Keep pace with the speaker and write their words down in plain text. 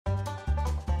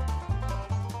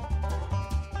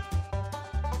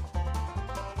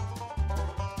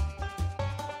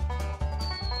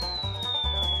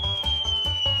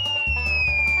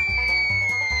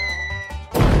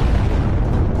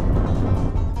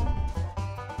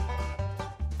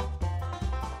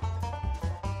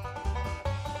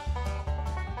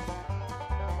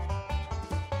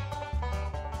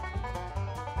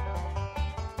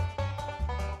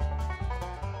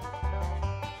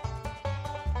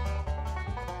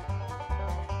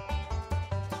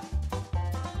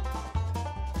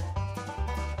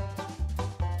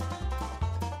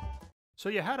So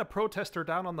you had a protester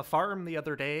down on the farm the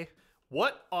other day.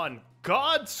 What on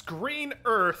God's green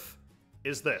earth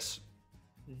is this?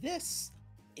 This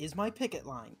is my picket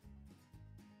line.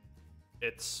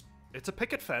 It's a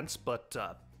picket fence, but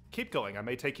keep going. I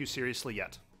may take you seriously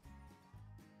yet.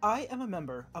 I am a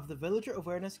member of the Villager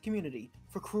Awareness Community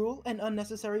for Cruel and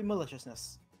Unnecessary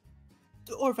Maliciousness.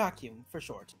 Or Vacuum, for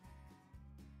short.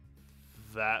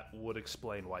 That would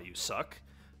explain why you suck.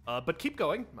 But keep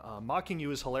going. Mocking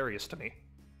you is hilarious to me.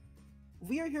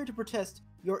 We are here to protest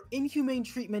your inhumane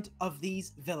treatment of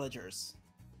these villagers.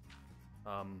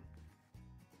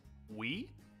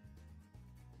 We?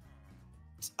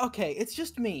 Okay, it's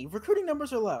just me. Recruiting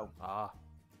numbers are low. Ah.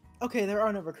 Okay, there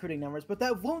are no recruiting numbers, but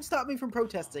that won't stop me from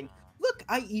protesting. Look,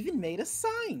 I even made a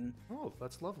sign. Oh,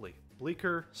 that's lovely.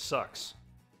 Bleaker sucks.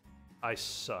 I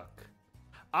suck.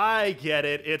 I get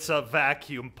it. It's a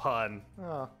vacuum pun.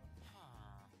 Oh.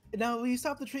 Now, will you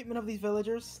stop the treatment of these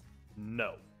villagers?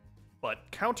 No. But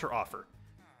counter offer.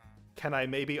 Can I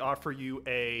maybe offer you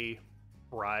a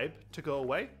bribe to go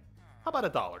away? How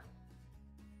about $1?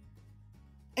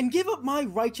 And give up my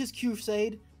righteous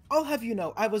crusade? I'll have you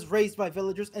know, I was raised by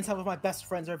villagers, and some of my best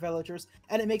friends are villagers,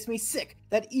 and it makes me sick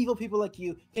that evil people like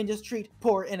you can just treat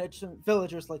poor, innocent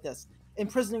villagers like this,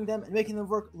 imprisoning them and making them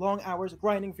work long hours,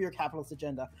 grinding for your capitalist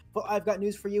agenda. But I've got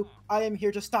news for you. I am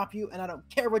here to stop you, and I don't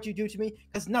care what you do to me,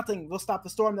 because nothing will stop the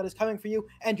storm that is coming for you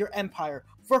and your empire.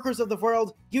 Workers of the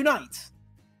world, unite!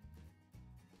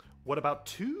 What about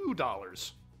 $2?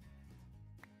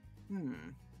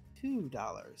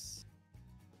 $2.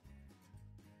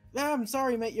 I'm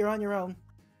sorry, mate, you're on your own.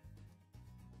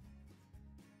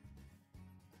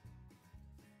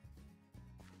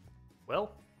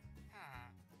 Well,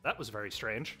 that was very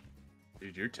strange.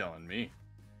 Dude, you're telling me.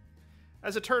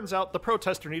 As it turns out, the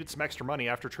protester needed some extra money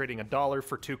after trading $1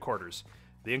 for 2 quarters.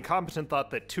 The incompetent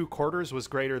thought that 2 quarters was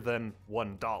greater than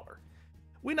 $1.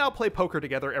 We now play poker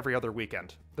together every other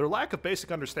weekend. Their lack of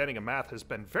basic understanding of math has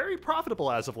been very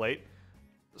profitable as of late,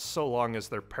 so long as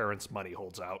their parents' money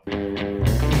holds out.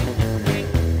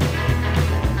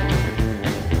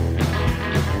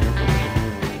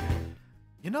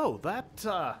 You know,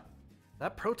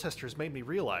 that protester's made me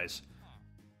realize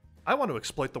I want to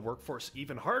exploit the workforce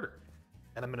even harder,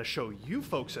 and I'm going to show you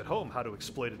folks at home how to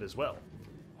exploit it as well.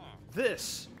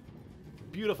 This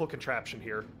beautiful contraption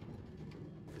here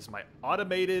is my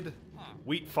automated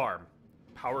wheat farm,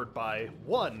 powered by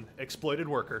one exploited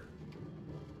worker.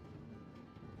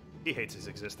 He hates his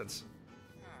existence,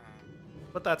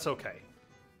 but that's okay.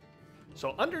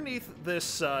 So underneath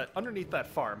this, underneath that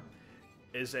farm,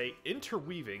 is a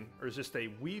interweaving, or is just a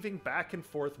weaving back and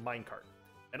forth minecart.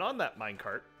 And on that mine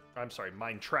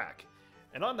track.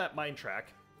 And on that mine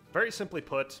track, very simply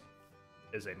put,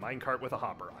 is a minecart with a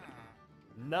hopper on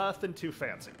it. Nothing too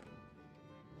fancy.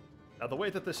 Now the way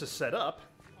that this is set up,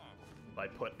 if I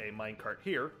put a minecart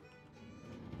here,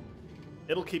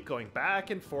 it'll keep going back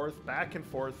and forth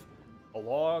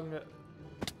along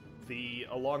the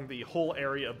whole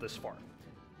area of this farm.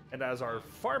 And as our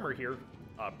farmer here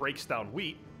breaks down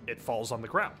wheat, it falls on the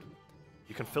ground.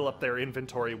 You can fill up their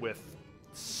inventory with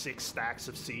 6 stacks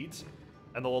of seeds,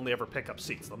 and they'll only ever pick up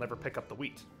seeds. They'll never pick up the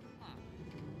wheat.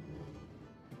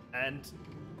 And,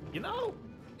 you know,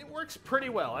 it works pretty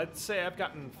well. I'd say I've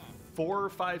gotten 4 or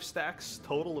 5 stacks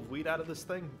total of wheat out of this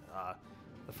thing.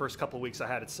 The first couple weeks I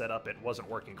had it set up, it wasn't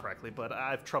working correctly, but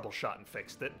I've troubleshot and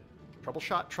fixed it.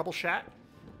 Troubleshot?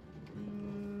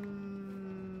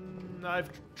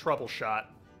 I've troubleshot.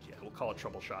 Yeah, we'll call it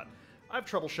troubleshot. I've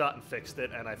troubleshot and fixed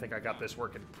it, and I think I got this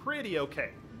working pretty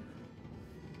okay.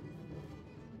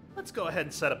 Let's go ahead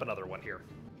and set up another one here.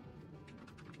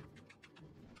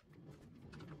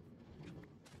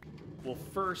 We'll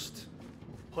first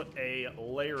put a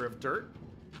layer of dirt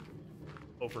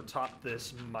over top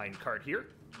this minecart here.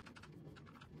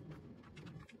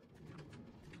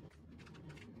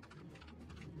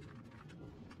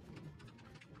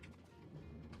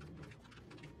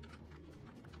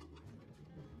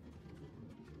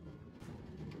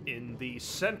 In the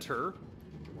center,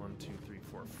 1, 2, 3,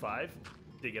 4, 5,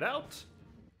 dig it out,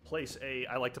 place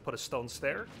I like to put a stone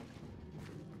stair,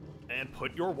 and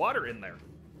put your water in there.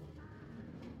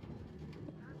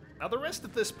 Now the rest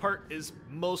of this part is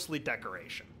mostly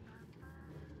decoration.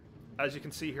 As you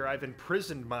can see here, I've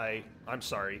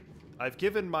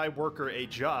given my worker a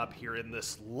job here in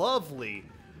this lovely,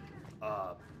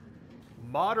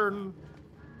 modern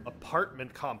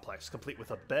apartment complex, complete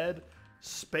with a bed,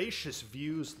 spacious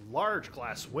views, large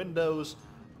glass windows,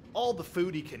 all the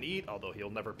food he can eat, although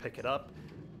he'll never pick it up,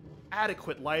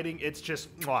 adequate lighting. It's just,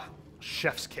 mwah,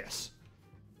 chef's kiss.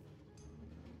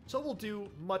 So we'll do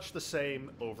much the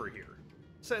same over here.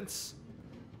 Since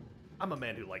I'm a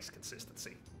man who likes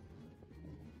consistency.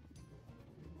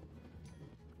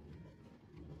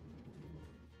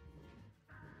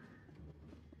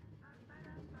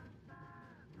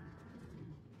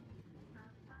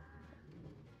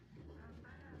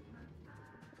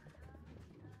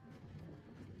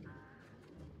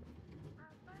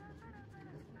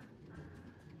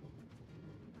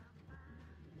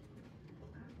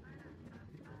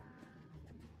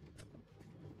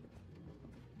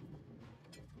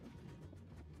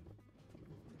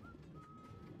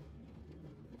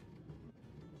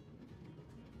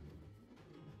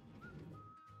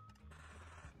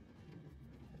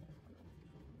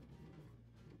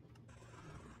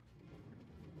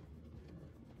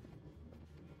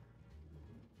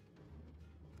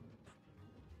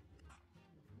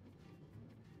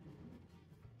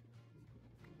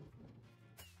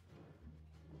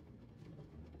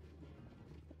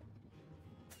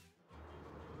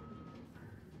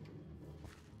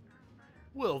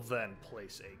 We'll then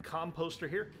place a composter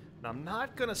here. Now, I'm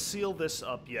not going to seal this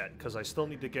up yet, because I still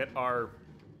need to get our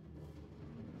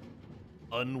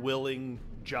unwilling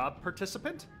job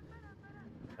participant.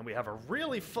 And we have a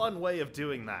really fun way of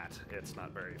doing that. It's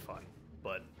not very fun,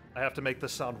 but I have to make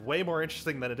this sound way more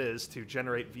interesting than it is to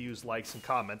generate views, likes, and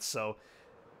comments, so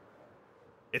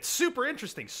it's super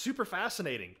interesting, super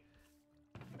fascinating.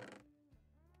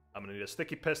 I'm going to need a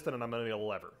sticky piston, and I'm going to need a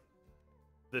lever.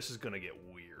 This is going to get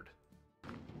weird.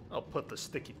 I'll put the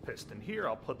sticky piston here,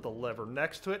 I'll put the lever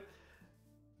next to it,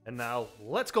 and now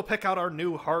let's go pick out our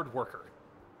new hard worker.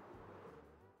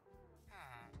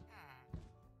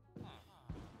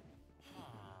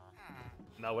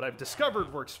 Now, what I've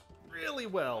discovered works really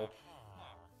well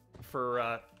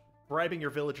for bribing your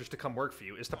villagers to come work for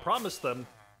you is to promise them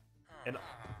an...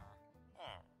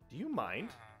 Do you mind?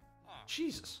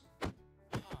 Jesus.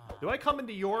 Do I come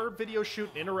into your video shoot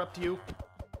and interrupt you?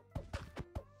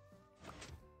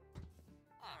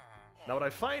 Now, what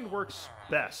I find works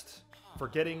best for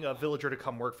getting a villager to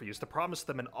come work for you is to promise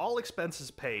them an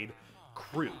all-expenses-paid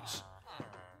cruise.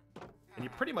 And you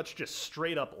pretty much just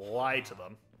straight up lie to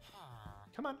them.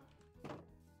 Come on.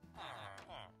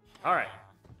 Alright.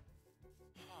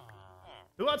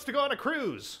 Who wants to go on a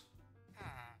cruise?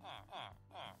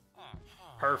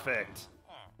 Perfect.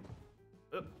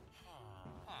 Oop.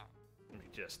 Let me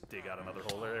just dig out another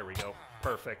hole there. There we go.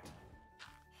 Perfect.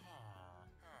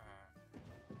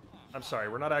 I'm sorry,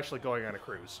 we're not actually going on a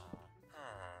cruise.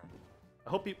 I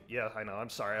hope you... Yeah, I know, I'm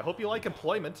sorry. I hope you like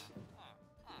employment.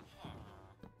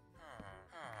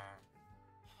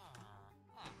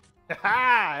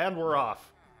 Ha! And we're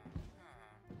off.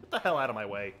 Get the hell out of my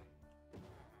way.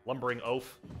 Lumbering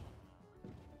oaf.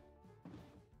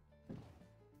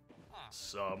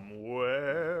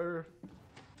 Somewhere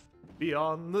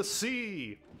beyond the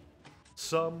sea,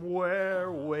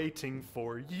 somewhere waiting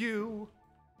for you,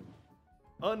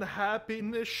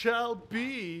 unhappiness shall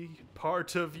be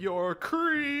part of your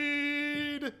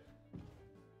creed,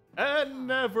 and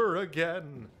never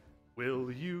again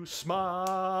will you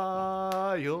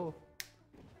smile.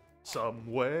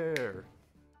 Somewhere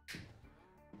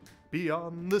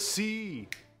beyond the sea,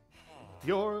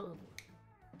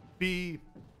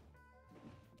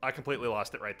 I completely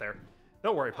lost it right there.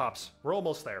 Don't worry, Pops. We're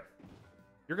almost there.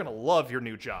 You're gonna love your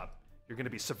new job. You're gonna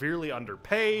be severely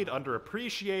underpaid,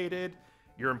 underappreciated.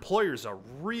 Your employer's a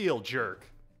real jerk.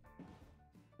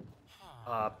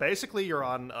 Basically, you're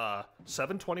on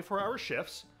 7 24-hour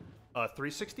shifts,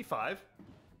 365,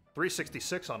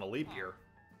 366 on a leap year.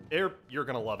 You're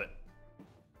gonna love it.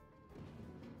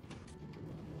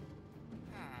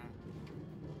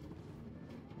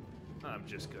 I'm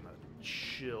just gonna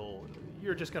chill.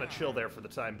 You're just gonna chill there for the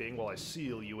time being while I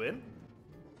seal you in.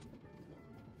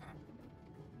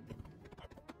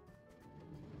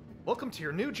 Welcome to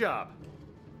your new job.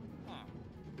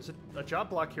 There's a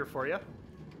job block here for you.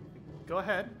 Go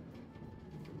ahead.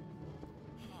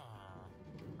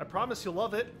 I promise you'll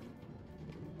love it.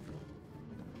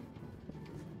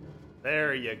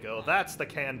 There you go. That's the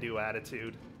can-do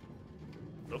attitude.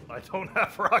 Nope, I don't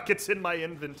have rockets in my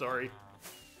inventory.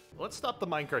 Let's stop the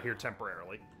minecart here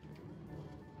temporarily.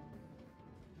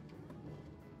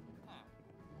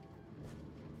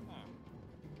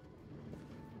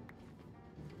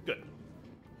 Good.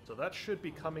 So that should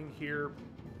be coming here.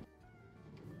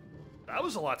 That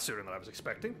was a lot sooner than I was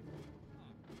expecting.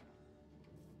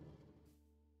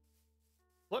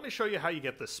 Let me show you how you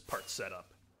get this part set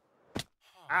up.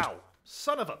 Ow!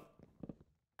 Son of a...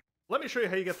 Let me show you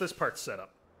how you get this part set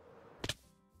up.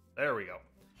 There we go.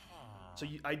 So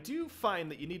I do find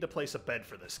that you need to place a bed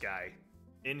for this guy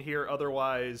in here,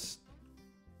 otherwise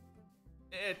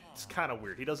it's kind of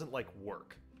weird. He doesn't like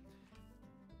work.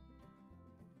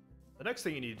 The next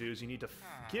thing you need to do is you need to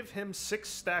give him 6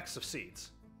 stacks of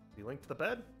seeds. Is he linked to the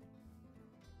bed?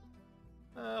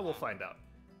 We'll find out.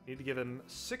 You need to give him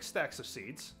 6 stacks of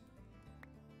seeds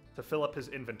to fill up his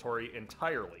inventory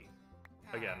entirely.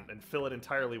 Again, and fill it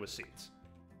entirely with seeds.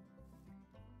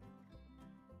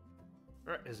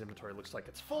 Alright, his inventory looks like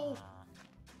it's full.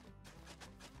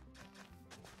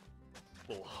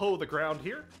 We'll hoe the ground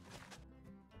here.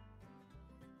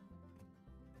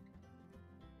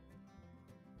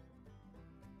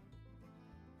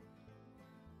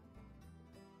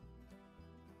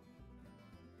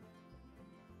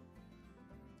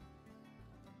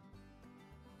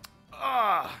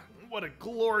 Ah, what a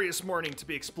glorious morning to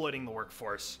be exploiting the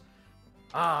workforce.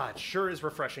 Ah, it sure is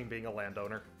refreshing being a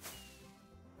landowner.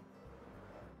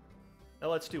 Now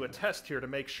let's do a test here to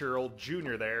make sure old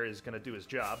Junior there is going to do his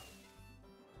job.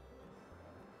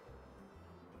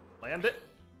 Land it.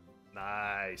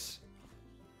 Nice.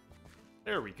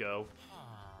 There we go.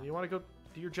 You want to go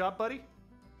do your job, buddy?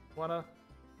 Want to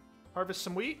harvest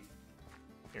some wheat?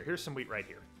 Here's some wheat right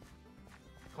here.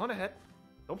 Go on ahead.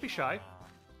 Don't be shy.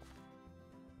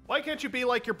 Why can't you be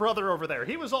like your brother over there?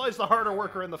 He was always the harder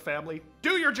worker in the family.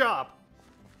 Do your job!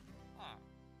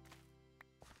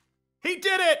 He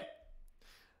did it!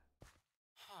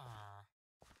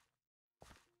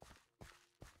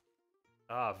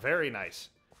 Ah, very nice.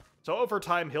 So over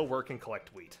time, he'll work and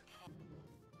collect wheat.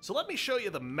 So let me show you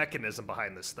the mechanism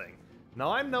behind this thing.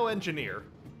 Now, I'm no engineer.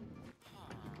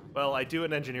 Well, I do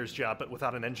an engineer's job, but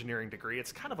without an engineering degree,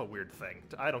 it's kind of a weird thing.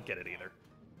 I don't get it either.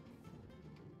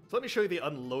 So let me show you the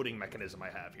unloading mechanism I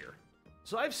have here.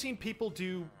 So I've seen people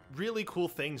do really cool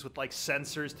things with like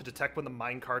sensors to detect when the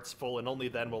minecart's full, and only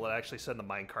then will it actually send the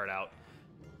minecart out.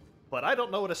 But I don't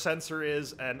know what a sensor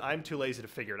is, and I'm too lazy to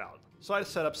figure it out. So I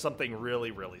set up something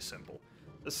really, really simple.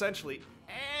 Essentially,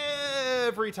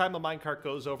 every time a minecart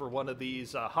goes over one of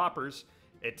these hoppers,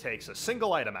 it takes a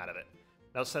single item out of it.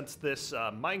 Now, since this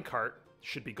minecart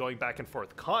should be going back and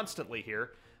forth constantly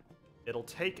here, it'll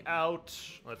take out,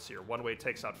 let's see here, one way it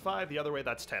takes out 5, the other way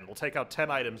that's 10. We'll take out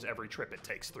 10 items every trip it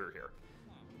takes through here.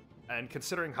 And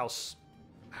considering how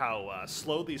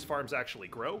slow these farms actually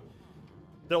grow,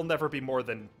 there'll never be more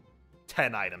than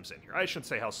 10 items in here. I shouldn't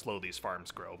say how slow these farms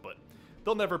grow, but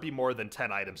there'll never be more than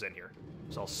 10 items in here.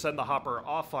 So I'll send the hopper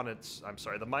off on its,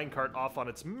 the minecart off on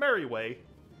its merry way.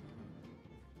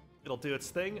 It'll do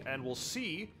its thing, and we'll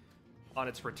see on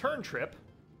its return trip.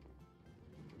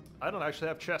 I don't actually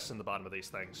have chests in the bottom of these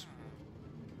things.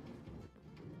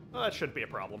 Well, that shouldn't be a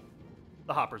problem.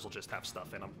 The hoppers will just have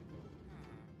stuff in them.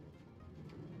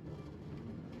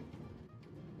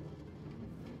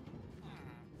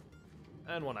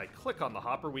 And when I click on the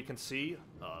hopper, we can see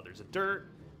there's a dirt,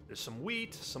 there's some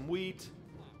wheat,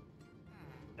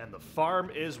 and the farm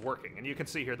is working. And you can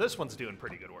see here, this one's doing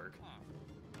pretty good work.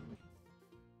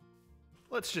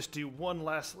 Let's just do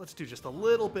let's do just a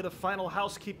little bit of final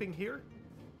housekeeping here.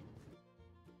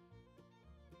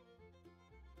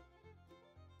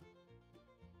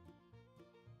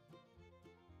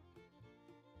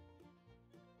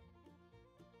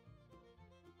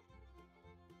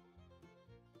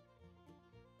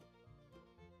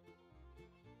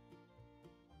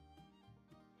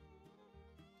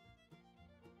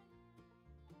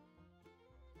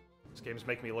 This game's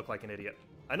making me look like an idiot.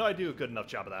 I know I do a good enough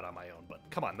job of that on my own, but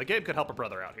come on, the game could help a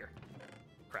brother out here.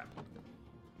 Crap.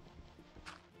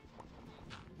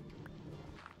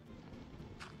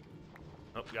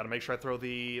 Oh, gotta make sure I throw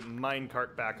the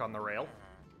minecart back on the rail.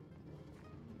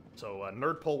 So,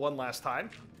 nerd pull one last time.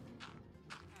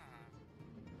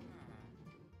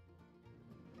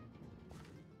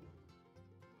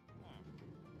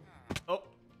 Oh,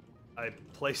 I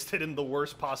placed it in the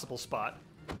worst possible spot.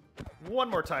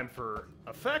 One more time for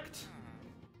effect.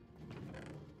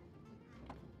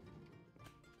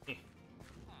 Alright,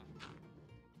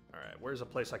 where's a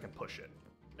place I can push it?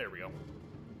 There we go.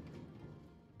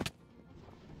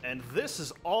 And this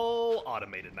is all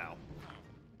automated now.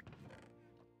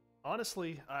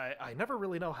 Honestly, I never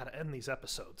really know how to end these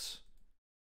episodes.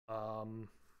 I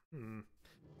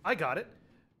got it.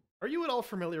 Are you at all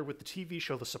familiar with the TV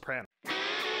show The Sopranos?